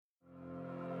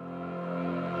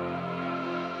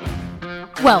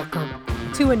Welcome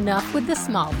to Enough with the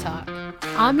Small Talk.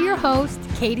 I'm your host,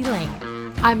 Katie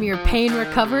Lane. I'm your pain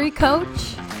recovery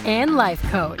coach and life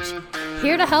coach,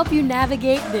 here to help you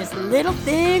navigate this little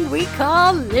thing we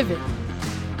call living.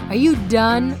 Are you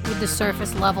done with the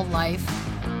surface level life?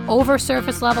 Over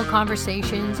surface level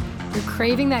conversations? You're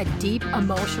craving that deep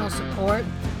emotional support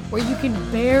where you can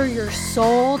bare your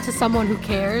soul to someone who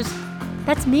cares?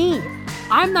 That's me.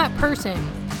 I'm that person.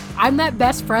 I'm that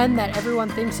best friend that everyone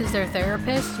thinks is their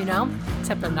therapist,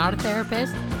 except I'm not a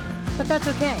therapist, but that's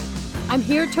okay. I'm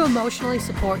here to emotionally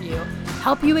support you,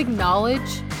 help you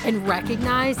acknowledge and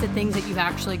recognize the things that you've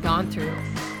actually gone through,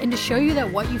 and to show you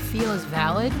that what you feel is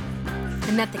valid,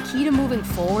 and that the key to moving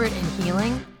forward and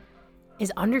healing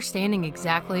is understanding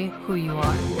exactly who you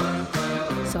are.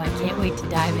 So I can't wait to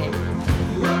dive in.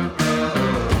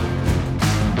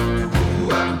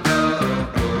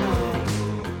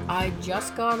 I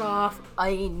just got off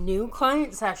a new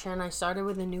client session. I started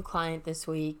with a new client this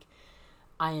week.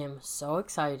 I am so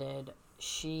excited.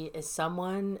 She is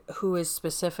someone who is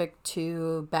specific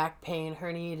to back pain,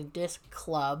 herniated disc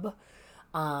club.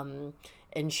 And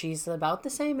she's about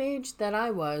the same age that I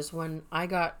was when I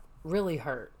got really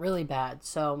hurt, really bad.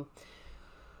 So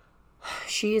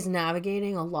she is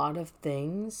navigating a lot of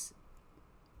things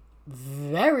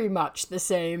very much the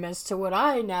same as to what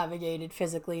I navigated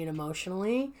physically and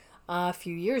emotionally a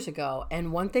few years ago.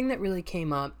 And one thing that really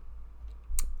came up,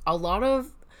 a lot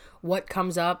of what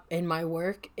comes up in my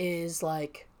work is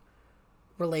like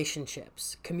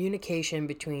relationships, communication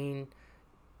between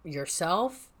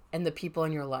yourself and the people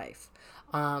in your life.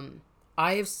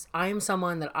 I am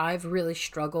someone that I've really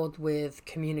struggled with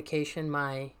communication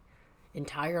my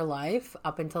entire life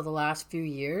up until the last few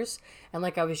years. And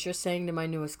like I was just saying to my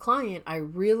newest client, I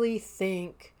really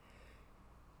think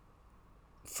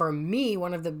for me,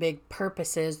 one of the big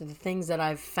purposes, the things that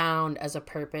I've found as a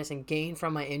purpose and gained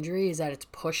from my injury is that it's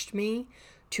pushed me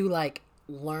to like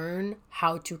learn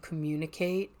how to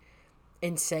communicate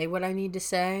and say what I need to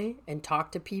say and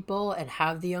talk to people and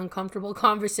have the uncomfortable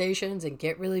conversations and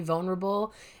get really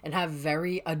vulnerable and have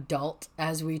very adult,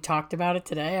 as we talked about it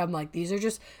today. I'm like, these are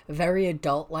just very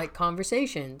adult-like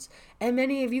conversations. And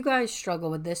many of you guys struggle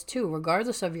with this too,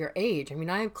 regardless of your age. I mean,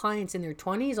 I have clients in their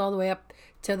 20s all the way up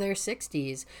to their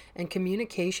 60s, and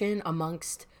communication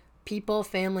amongst people,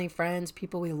 family, friends,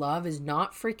 people we love is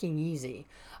not freaking easy.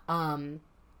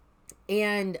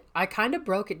 And I kind of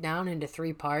broke it down into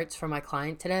 3 parts for my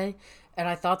client today. And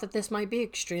I thought that this might be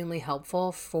extremely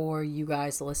helpful for you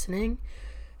guys listening.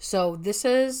 So this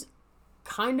is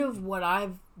kind of what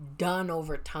I've done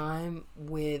over time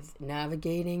with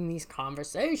navigating these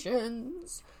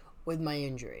conversations with my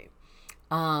injury.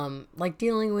 Like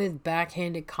dealing with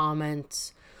backhanded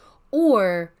comments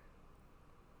or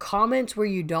comments where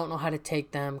you don't know how to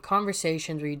take them,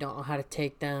 conversations where you don't know how to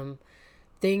take them,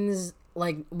 things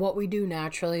like what we do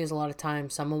naturally is a lot of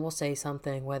times someone will say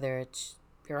something, whether it's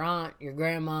your aunt, your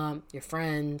grandma, your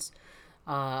friends,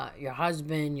 your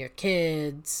husband, your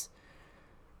kids.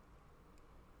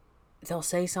 They'll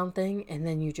say something and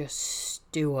then you just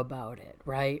stew about it,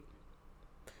 right?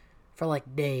 For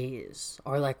like days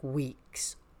or like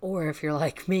weeks. Or if you're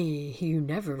like me, you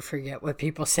never forget what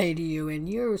people say to you and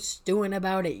you're stewing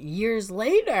about it years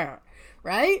later,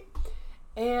 right?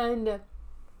 And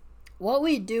what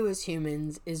we do as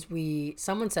humans is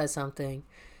someone says something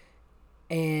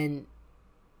and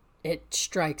it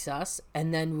strikes us,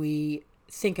 and then we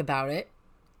think about it,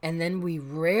 and then we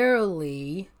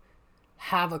rarely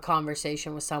have a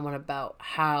conversation with someone about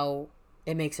how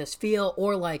it makes us feel,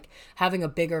 or like having a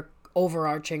bigger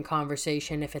overarching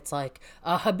conversation if it's like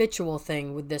a habitual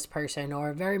thing with this person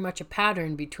or very much a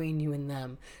pattern between you and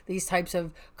them. These types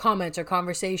of comments or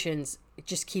conversations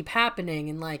just keep happening,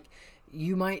 and like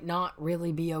you might not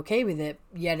really be okay with it,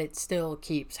 yet it still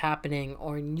keeps happening,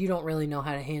 or you don't really know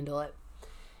how to handle it.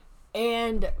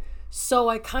 And so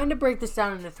I kind of break this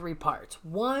down into 3 parts.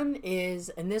 One is,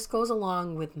 and this goes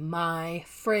along with my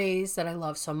phrase that I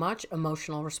love so much,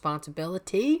 emotional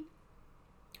responsibility,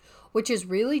 which is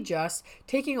really just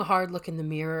taking a hard look in the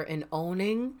mirror and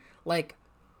owning like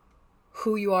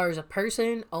who you are as a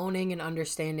person, owning and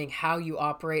understanding how you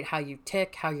operate, how you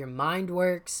tick, how your mind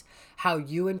works, how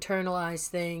you internalize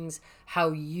things,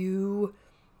 how you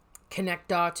connect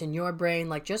dots in your brain,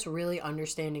 like just really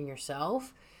understanding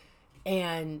yourself.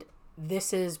 And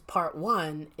this is part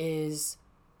 1, is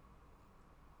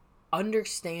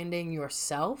understanding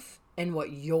yourself and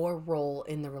what your role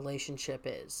in the relationship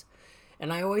is.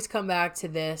 And I always come back to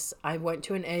this. I went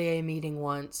to an AA meeting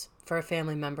once for a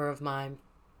family member of mine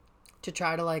to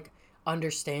try to like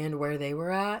understand where they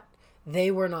were at.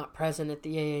 They were not present at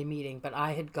the AA meeting, but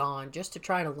I had gone just to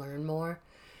try to learn more.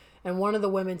 And one of the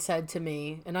women said to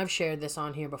me, and I've shared this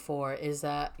on here before, is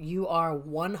that you are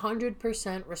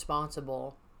 100%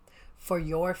 responsible for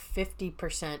your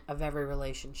 50% of every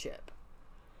relationship.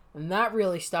 And that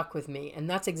really stuck with me. And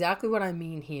that's exactly what I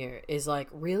mean here, is like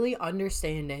really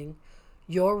understanding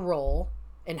your role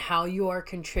and how you are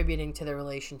contributing to the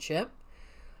relationship,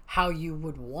 how you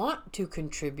would want to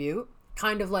contribute,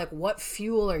 kind of like what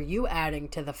fuel are you adding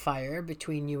to the fire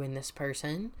between you and this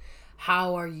person?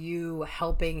 How are you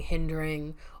helping,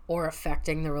 hindering, or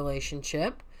affecting the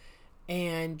relationship?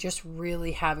 And just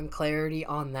really having clarity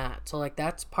on that. So like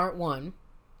that's part one.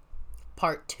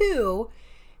 Part two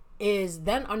is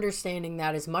then understanding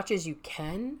that as much as you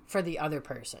can for the other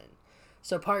person.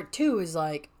 So part two is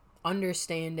like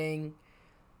understanding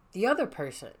the other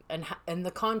person and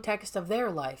the context of their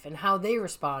life and how they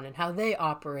respond and how they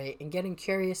operate, and getting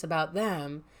curious about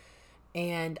them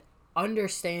and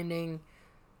understanding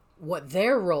what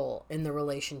their role in the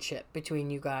relationship between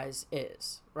you guys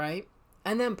is, right?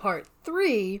 And then part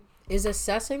three is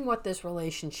assessing what this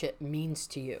relationship means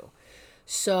to you.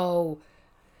 So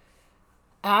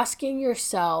asking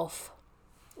yourself,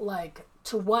 like,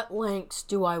 to what lengths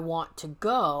do I want to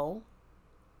go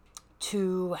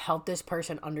to help this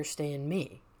person understand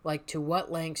me? Like, to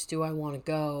what lengths do I want to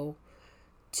go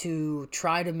to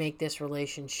try to make this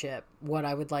relationship what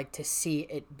I would like to see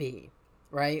it be,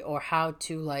 right? Or how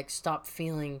to like stop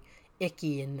feeling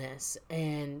icky in this.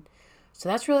 And so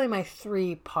that's really my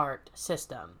 3-part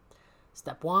system.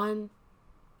 Step 1,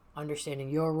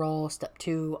 understanding your role. Step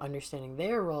 2, understanding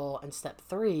their role. And step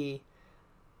 3,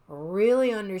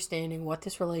 really understanding what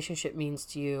this relationship means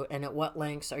to you and at what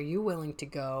lengths are you willing to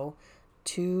go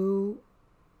to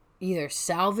either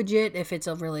salvage it if it's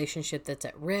a relationship that's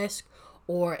at risk,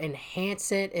 or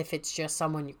enhance it if it's just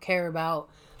someone you care about,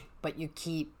 but you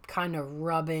keep kind of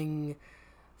rubbing,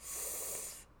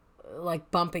 like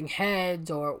bumping heads,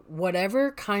 or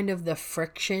whatever kind of the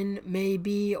friction may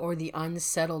be, or the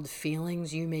unsettled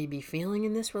feelings you may be feeling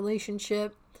in this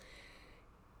relationship.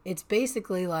 It's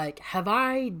basically like, have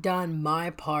I done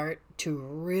my part to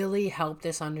really help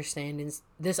this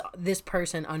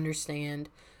person understand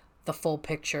the full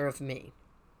picture of me,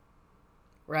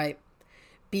 right?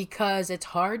 Because it's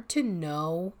hard to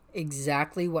know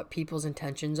exactly what people's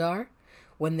intentions are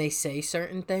when they say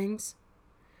certain things,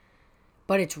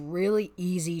 but it's really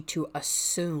easy to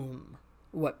assume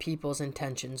what people's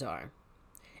intentions are.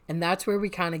 And that's where we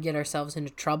kind of get ourselves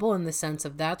into trouble, in the sense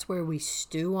of that's where we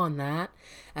stew on that,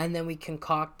 and then we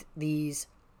concoct these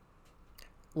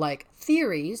like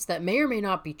theories that may or may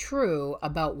not be true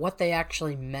about what they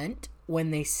actually meant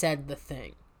when they said the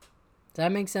thing. Does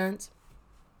that make sense?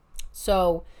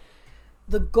 So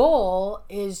the goal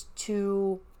is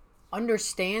to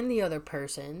understand the other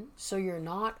person, so you're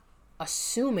not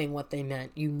assuming what they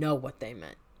meant. You know what they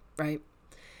meant, right?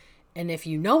 And if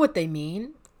you know what they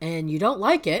mean and you don't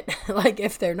like it, like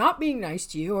if they're not being nice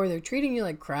to you, or they're treating you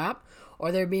like crap,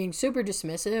 or they're being super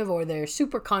dismissive, or they're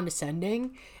super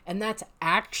condescending, and that's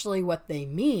actually what they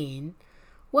mean,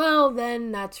 well,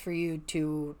 then that's for you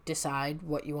to decide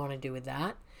what you want to do with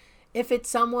that. If it's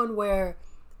someone where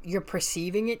you're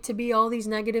perceiving it to be all these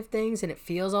negative things and it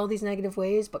feels all these negative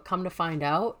ways, but come to find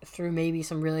out through maybe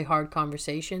some really hard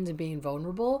conversations and being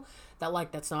vulnerable that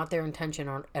like that's not their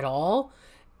intention at all,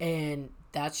 and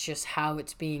that's just how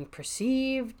it's being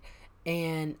perceived,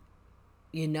 and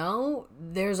you know,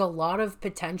 there's a lot of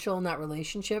potential in that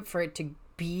relationship for it to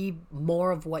be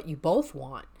more of what you both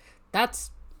want.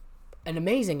 That's an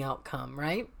amazing outcome,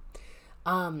 right?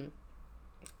 And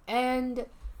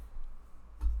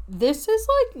this is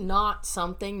like not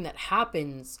something that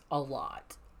happens a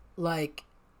lot. Like,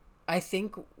 I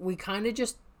think we kind of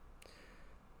just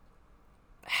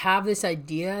have this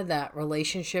idea that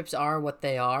relationships are what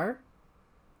they are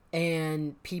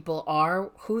and people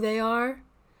are who they are,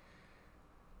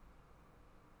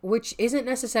 which isn't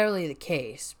necessarily the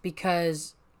case,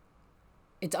 because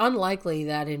it's unlikely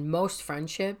that in most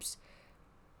friendships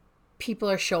people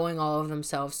are showing all of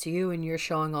themselves to you and you're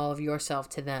showing all of yourself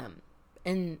to them.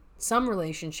 And some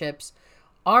relationships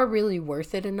are really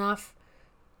worth it enough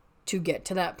to get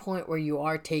to that point where you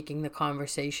are taking the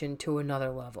conversation to another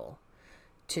level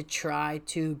to try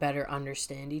to better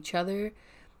understand each other.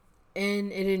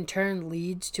 And it in turn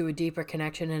leads to a deeper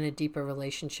connection and a deeper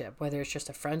relationship, whether it's just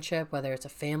a friendship, whether it's a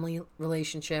family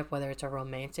relationship, whether it's a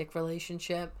romantic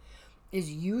relationship,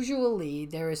 is usually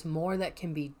there is more that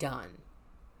can be done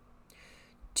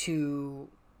to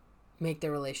make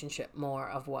the relationship more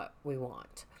of what we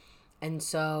want. And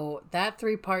so that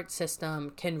 3-part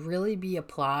system can really be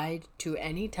applied to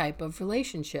any type of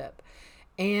relationship.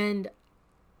 And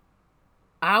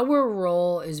our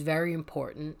role is very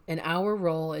important, and our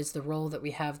role is the role that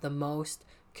we have the most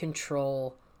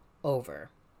control over.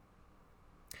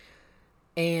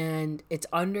 And it's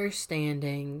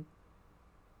understanding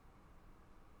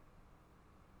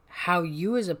how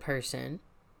you as a person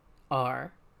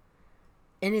are,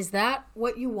 and is that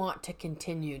what you want to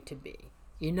continue to be?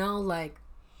 You know, like,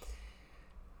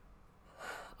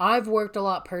 I've worked a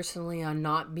lot personally on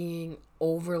not being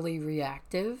overly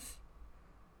reactive.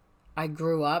 I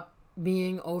grew up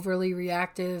being overly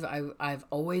reactive. I've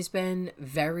always been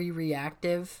very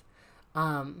reactive.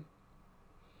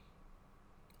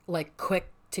 Like,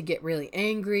 quick to get really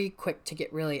angry, quick to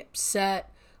get really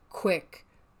upset, quick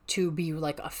to be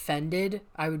like offended.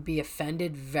 I would be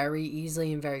offended very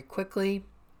easily and very quickly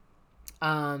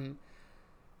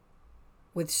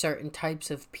with certain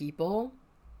types of people.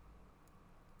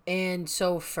 And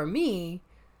so for me,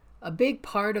 a big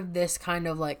part of this kind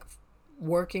of like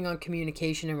working on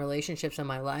communication and relationships in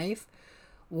my life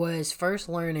was first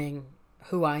learning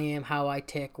who I am, how I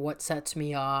tick, what sets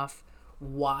me off,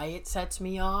 why it sets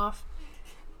me off.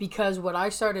 Because what I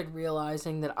started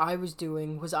realizing that I was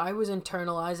doing was I was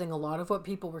internalizing a lot of what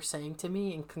people were saying to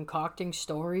me and concocting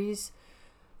stories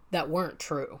that weren't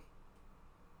true.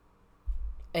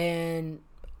 And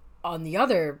on the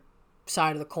other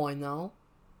side of the coin, though,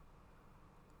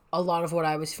 a lot of what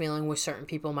I was feeling with certain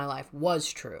people in my life was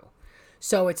true.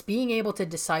 So it's being able to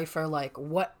decipher, like,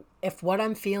 what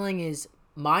I'm feeling is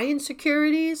my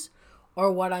insecurities,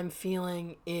 or what I'm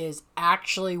feeling is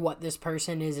actually what this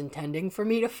person is intending for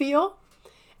me to feel.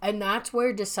 And that's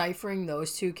where deciphering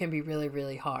those two can be really,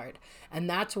 really hard. And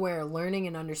that's where learning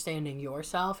and understanding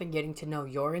yourself and getting to know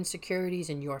your insecurities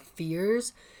and your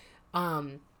fears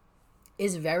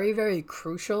is very, very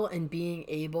crucial in being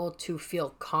able to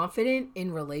feel confident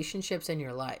in relationships in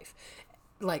your life.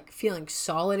 Like, feeling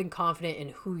solid and confident in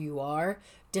who you are,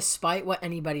 despite what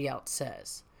anybody else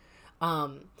says.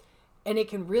 And it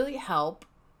can really help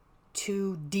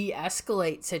to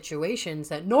de-escalate situations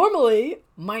that normally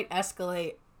might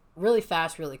escalate really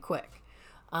fast, really quick.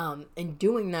 And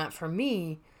doing that for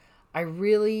me, it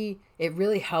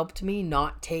really helped me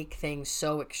not take things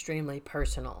so extremely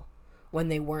personal when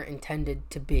they weren't intended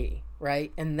to be,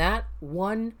 right? And that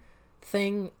one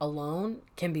thing alone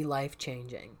can be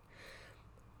life-changing.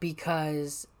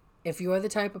 Because if you're the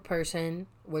type of person,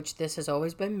 which this has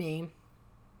always been me,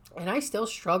 and I still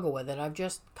struggle with it, I've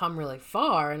just come really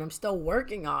far and I'm still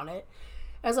working on it,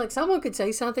 as like someone could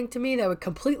say something to me that would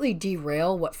completely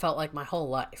derail what felt like my whole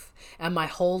life and my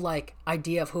whole like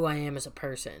idea of who I am as a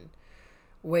person,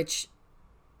 which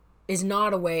is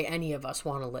not a way any of us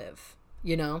want to live,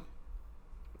 you know?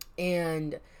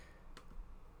 And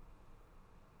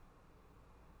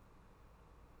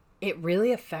it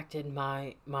really affected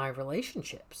my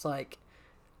relationships. Like,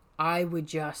 I would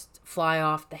just fly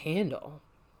off the handle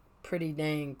pretty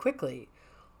dang quickly,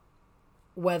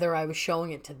 whether I was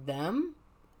showing it to them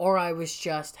or I was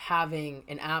just having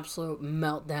an absolute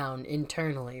meltdown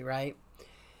internally, right?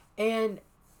 And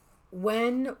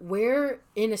when we're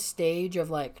in a stage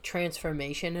of like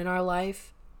transformation in our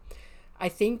life, I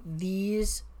think the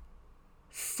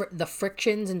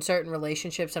frictions in certain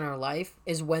relationships in our life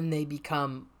is when they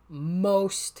become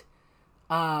most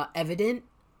evident.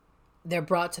 They're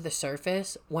brought to the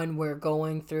surface when we're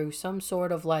going through some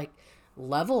sort of like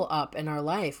level up in our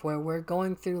life, where we're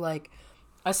going through like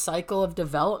a cycle of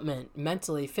development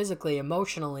mentally, physically,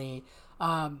 emotionally.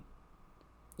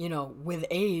 With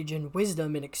age and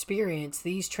wisdom and experience,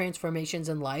 these transformations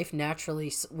in life,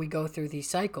 naturally we go through these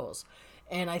cycles.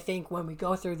 And I think when we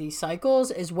go through these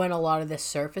cycles is when a lot of this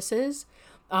surfaces.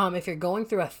 If you're going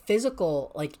through a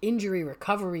physical like injury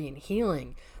recovery and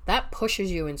healing, that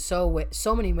pushes you in so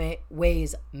many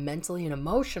ways mentally and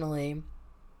emotionally,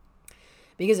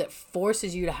 because it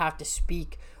forces you to have to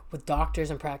speak with doctors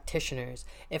and practitioners.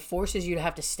 It forces you to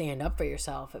have to stand up for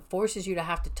yourself. It forces you to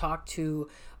have to talk to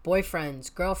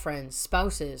boyfriends, girlfriends,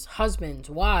 spouses, husbands,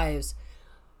 wives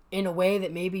in a way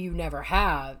that maybe you never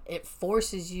have. It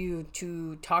forces you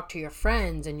to talk to your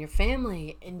friends and your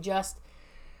family and just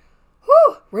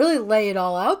really lay it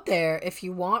all out there if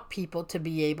you want people to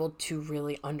be able to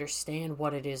really understand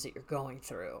what it is that you're going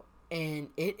through. And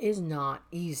it is not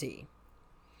easy.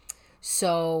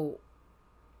 So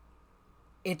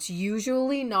it's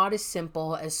usually not as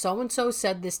simple as so-and-so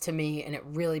said this to me and it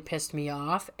really pissed me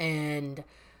off, and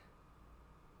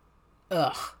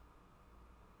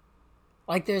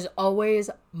like, there's always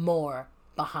more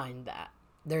behind that.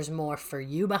 There's more for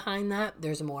you behind that.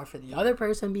 There's more for the other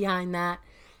person behind that.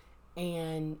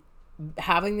 And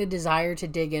having the desire to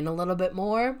dig in a little bit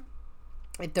more,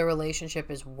 if the relationship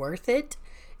is worth it,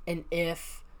 and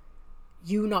if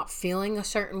you not feeling a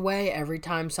certain way every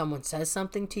time someone says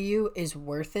something to you is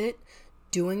worth it.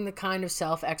 Doing the kind of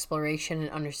self-exploration and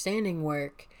understanding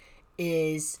work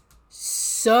is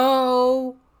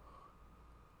so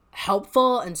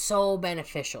helpful and so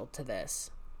beneficial to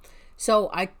this. So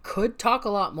I could talk a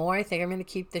lot more. I think I'm going to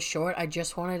keep this short. I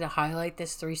just wanted to highlight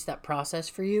this 3-step process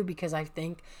for you because I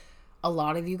think a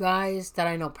lot of you guys that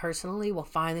I know personally will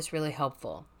find this really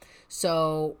helpful.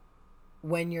 So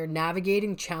when you're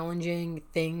navigating challenging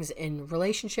things in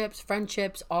relationships,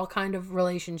 friendships, all kind of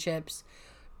relationships,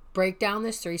 break down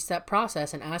this 3-step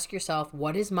process and ask yourself,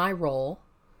 what is my role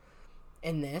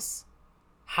in this?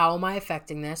 How am I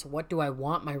affecting this? What do I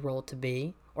want my role to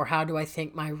be? Or how do I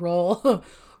think my role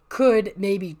could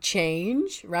maybe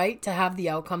change, right, to have the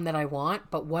outcome that I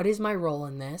want? But what is my role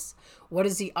in this? What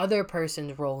is the other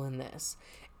person's role in this?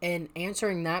 And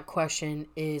answering that question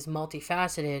is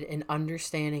multifaceted in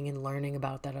understanding and learning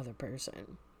about that other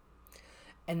person.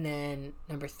 And then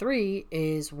number 3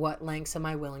 is, what lengths am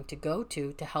I willing to go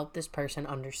to help this person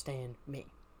understand me?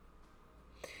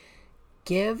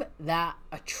 Give that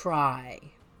a try.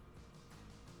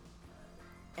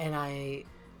 And I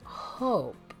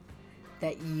hope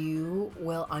that you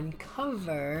will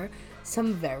uncover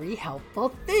some very helpful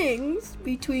things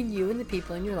between you and the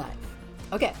people in your life.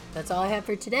 Okay, that's all I have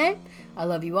for today. I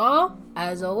love you all.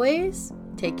 As always,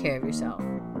 take care of yourself.